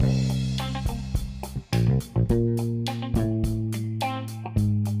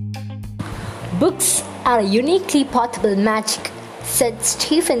Books are uniquely portable magic, said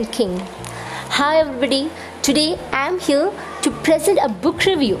Stephen King. Hi everybody, today I am here to present a book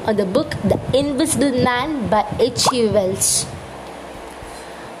review on the book The Invisible Man by H.G. Wells.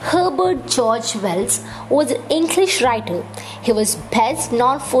 Herbert George Wells was an English writer. He was best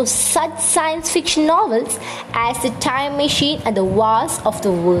known for such science fiction novels as The Time Machine and The Wars of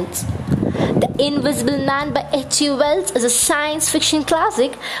the Worlds. The Invisible Man by H.G. Wells is a science fiction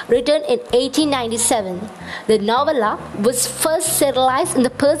classic written in 1897. The novella was first serialized in the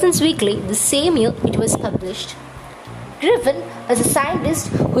Person's Weekly the same year it was published. Griffin is a scientist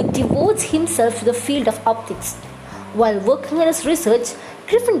who devotes himself to the field of optics. While working on his research,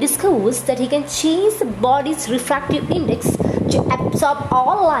 Griffin discovers that he can change the body's refractive index to absorb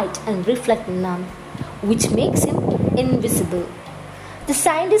all light and reflect none, which makes him invisible. The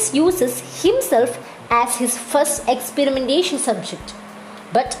scientist uses himself as his first experimentation subject,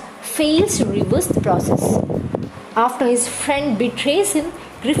 but fails to reverse the process. After his friend betrays him,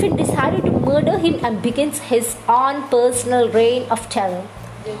 Griffin decided to murder him and begins his own personal reign of terror.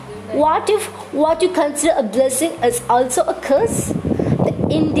 What if what you consider a blessing is also a curse?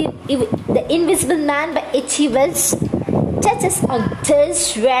 The Invisible Man by H.G. Wells touches on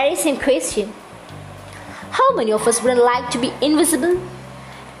this very same question. How many of us would like to be invisible?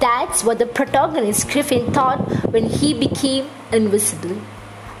 That's what the protagonist Griffin thought when he became invisible,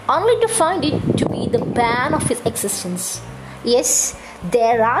 only to find it to be the ban of his existence. Yes,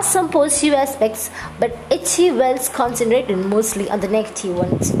 there are some positive aspects, but H.G. Wells concentrated mostly on the negative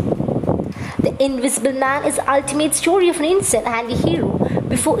ones. The Invisible Man is the ultimate story of an instant anti-hero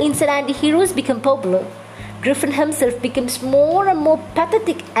before instant anti-heroes become popular. Griffin himself becomes more and more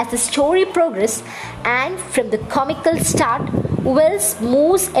pathetic as the story progresses, and from the comical start, Wells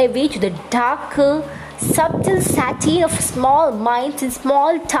moves away to the darker, subtle satire of small minds in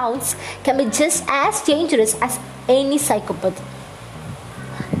small towns can be just as dangerous as any psychopath.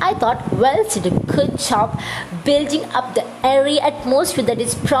 I thought Wells did a good job building up the eerie atmosphere that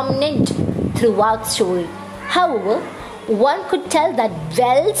is prominent throughout the story. However, one could tell that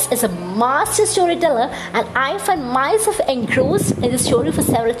Wells is a master storyteller, and I find myself engrossed in the story for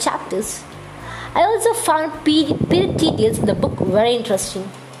several chapters. I also found period details in the book very interesting.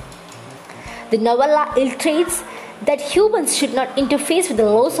 The novella illustrates that humans should not interface with the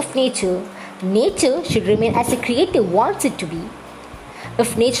laws of nature. Nature should remain as the creator wants it to be.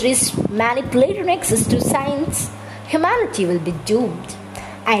 If nature is manipulated and access to science, humanity will be doomed.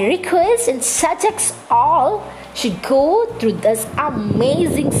 I request and suggest all should go through this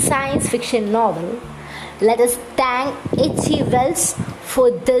amazing science fiction novel. Let us thank H.G. Wells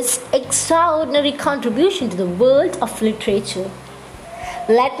for this extraordinary contribution to the world of literature.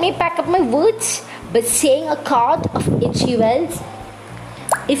 Let me pack up my words by saying a quote of H.G. Wells.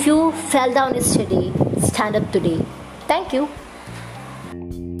 If you fell down yesterday, stand up today. Thank you.